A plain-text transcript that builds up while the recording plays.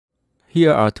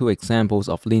Here are two examples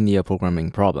of linear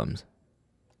programming problems.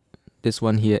 This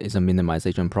one here is a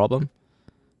minimization problem,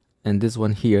 and this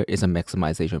one here is a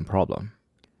maximization problem.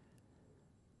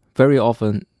 Very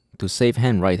often, to save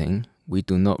handwriting, we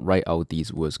do not write out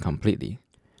these words completely.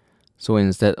 So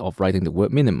instead of writing the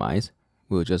word minimize,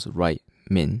 we'll just write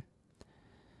min.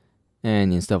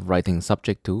 And instead of writing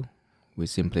subject to, we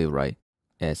simply write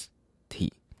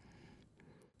st.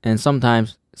 And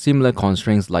sometimes similar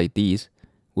constraints like these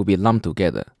will be lumped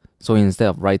together. So instead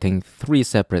of writing three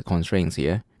separate constraints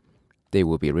here, they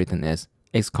will be written as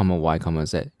x, y,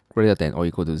 z greater than or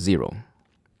equal to 0.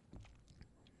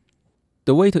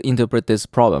 The way to interpret this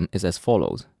problem is as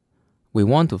follows. We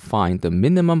want to find the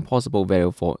minimum possible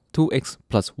value for 2x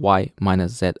plus y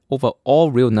minus z over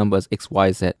all real numbers x,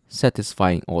 y, z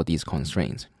satisfying all these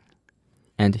constraints.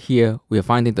 And here we are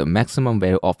finding the maximum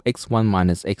value of x1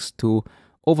 minus x2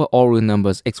 over all real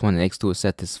numbers x1 and x2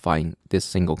 satisfying this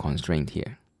single constraint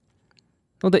here.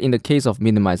 Note that in the case of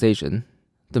minimization,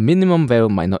 the minimum value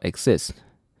might not exist.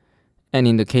 And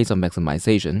in the case of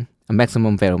maximization, a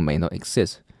maximum value may not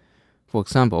exist. For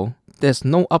example, there's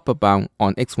no upper bound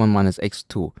on x1 minus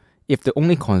x2 if the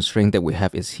only constraint that we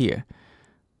have is here.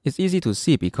 It's easy to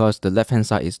see because the left-hand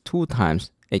side is 2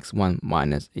 times x1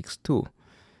 minus x2.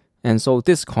 And so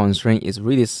this constraint is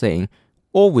really saying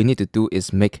all we need to do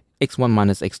is make x1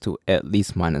 minus x2 at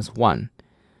least minus 1.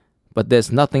 But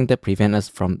there's nothing that prevents us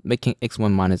from making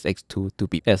x1 minus x2 to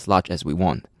be as large as we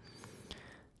want.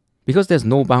 Because there's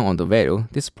no bound on the value,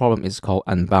 this problem is called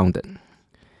unbounded.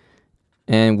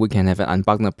 And we can have an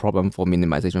unbounded problem for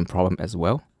minimization problem as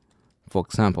well. For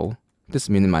example, this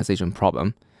minimization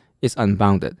problem is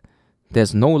unbounded.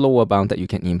 There's no lower bound that you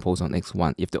can impose on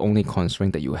x1 if the only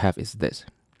constraint that you have is this.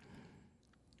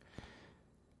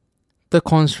 The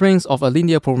constraints of a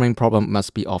linear programming problem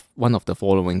must be of one of the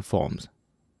following forms.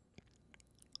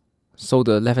 So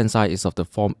the left-hand side is of the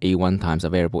form a1 times a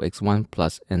variable x1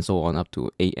 plus and so on up to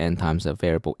an times a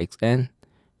variable xn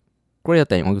greater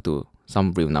than or equal to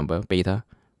some real number beta,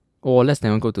 or less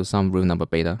than or equal to some real number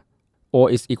beta, or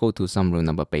is equal to some real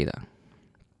number beta.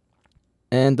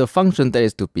 And the function that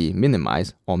is to be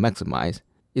minimized or maximized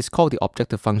is called the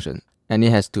objective function, and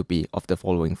it has to be of the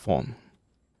following form.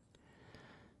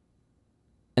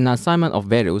 An assignment of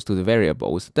values to the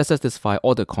variables that satisfy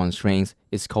all the constraints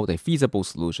is called a feasible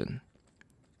solution.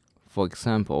 For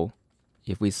example,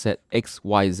 if we set x,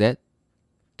 y, z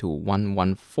to 1,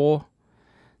 1, 4,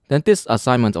 then this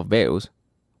assignment of values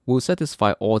will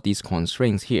satisfy all these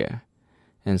constraints here,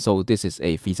 and so this is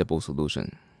a feasible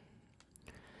solution.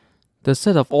 The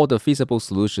set of all the feasible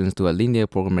solutions to a linear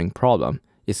programming problem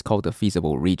is called the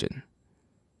feasible region.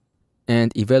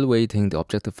 And evaluating the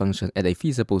objective function at a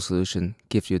feasible solution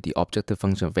gives you the objective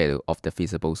function value of the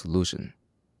feasible solution.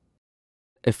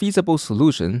 A feasible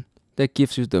solution that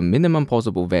gives you the minimum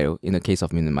possible value in the case of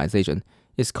minimization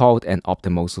is called an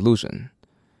optimal solution.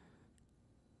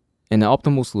 And an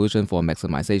optimal solution for a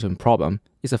maximization problem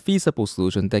is a feasible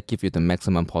solution that gives you the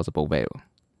maximum possible value.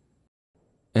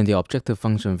 And the objective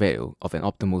function value of an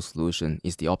optimal solution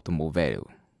is the optimal value.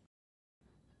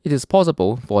 It is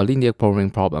possible for a linear programming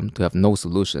problem to have no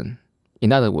solution.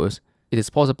 In other words, it is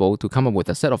possible to come up with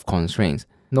a set of constraints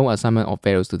no assignment of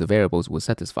values to the variables will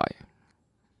satisfy.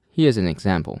 Here's an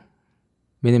example.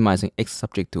 Minimizing x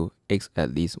subject to x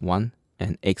at least 1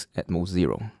 and x at most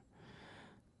 0.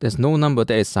 There's no number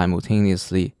that is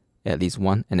simultaneously at least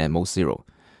 1 and at most 0,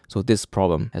 so this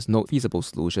problem has no feasible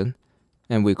solution,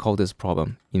 and we call this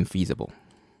problem infeasible.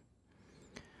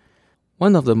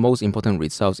 One of the most important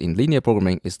results in linear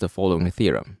programming is the following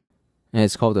theorem, and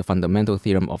it's called the fundamental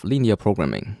theorem of linear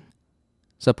programming.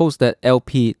 Suppose that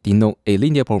LP denote a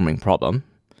linear programming problem,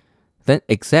 then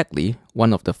exactly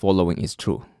one of the following is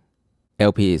true.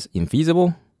 LP is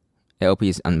infeasible, LP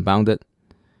is unbounded,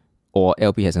 or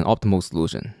LP has an optimal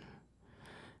solution.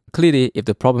 Clearly, if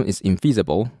the problem is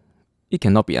infeasible, it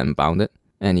cannot be unbounded,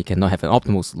 and it cannot have an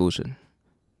optimal solution.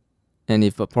 And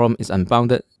if a problem is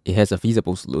unbounded, it has a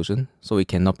feasible solution, so it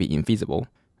cannot be infeasible,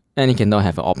 and it cannot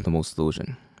have an optimal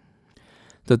solution.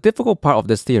 The difficult part of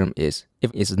this theorem is,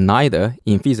 if it's neither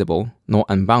infeasible nor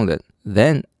unbounded,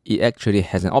 then it actually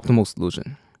has an optimal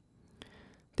solution.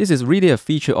 This is really a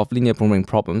feature of linear programming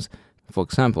problems. For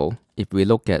example, if we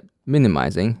look at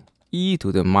minimizing e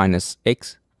to the minus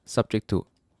x subject to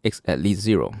x at least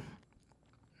 0.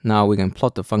 Now we can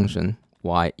plot the function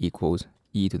y equals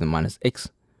e to the minus x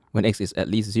when x is at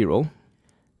least 0,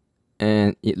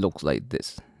 and it looks like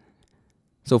this.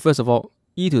 So first of all,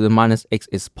 e to the minus x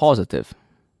is positive,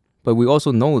 but we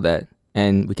also know that,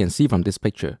 and we can see from this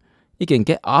picture, it can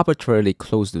get arbitrarily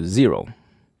close to 0.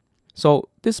 So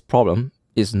this problem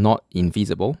is not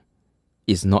infeasible,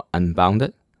 is not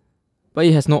unbounded, but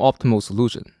it has no optimal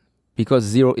solution because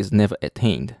 0 is never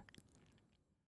attained.